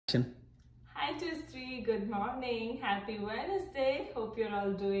Hi to Sri, good morning, happy Wednesday. Hope you're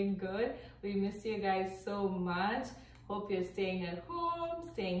all doing good. We miss you guys so much. Hope you're staying at home,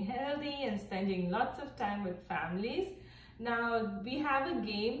 staying healthy and spending lots of time with families. Now we have a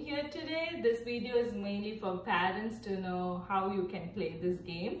game here today. This video is mainly for parents to know how you can play this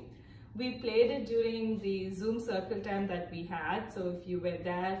game. We played it during the Zoom circle time that we had. So if you were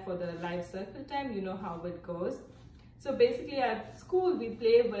there for the live circle time, you know how it goes. So basically at school we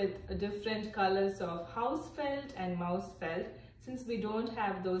play with different colors of house felt and mouse felt. Since we don't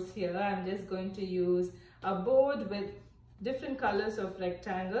have those here, I'm just going to use a board with different colors of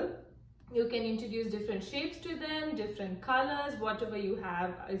rectangle. You can introduce different shapes to them, different colors, whatever you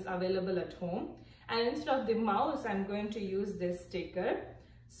have is available at home. And instead of the mouse, I'm going to use this sticker.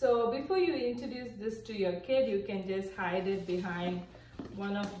 So before you introduce this to your kid, you can just hide it behind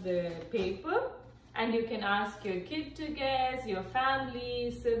one of the paper. And you can ask your kid to guess, your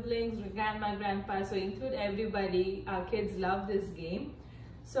family, siblings, grandma, grandpa, so include everybody. Our kids love this game.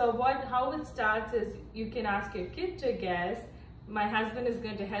 So how it starts is you can ask your kid to guess. My husband is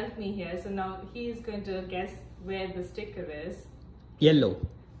going to help me here. So now he is going to guess where the sticker is. Yellow.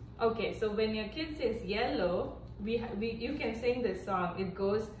 Okay, so when your kid says yellow, you can sing this song. It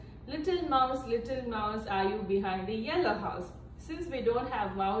goes, little mouse, are you behind the yellow house? Since we don't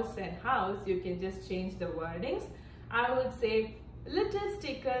have mouse and house, you can just change the wordings. I would say, little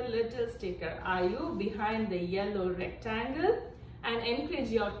sticker, are you behind the yellow rectangle? And encourage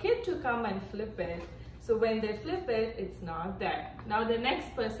your kid to come and flip it. So when they flip it, it's not there. Now the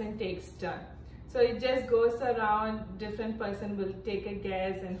next person takes turn. So it just goes around, different person will take a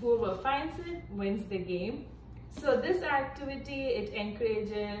guess and whoever finds it wins the game. So this activity, it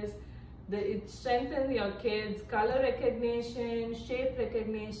encourages it strengthens your kids' color recognition, shape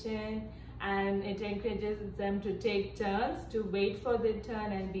recognition, and it encourages them to take turns, to wait for their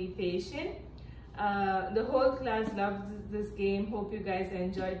turn and be patient. The whole class loves this game. Hope you guys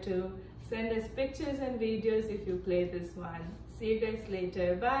enjoy too. Send us pictures and videos if you play this one. See you guys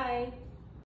later. Bye.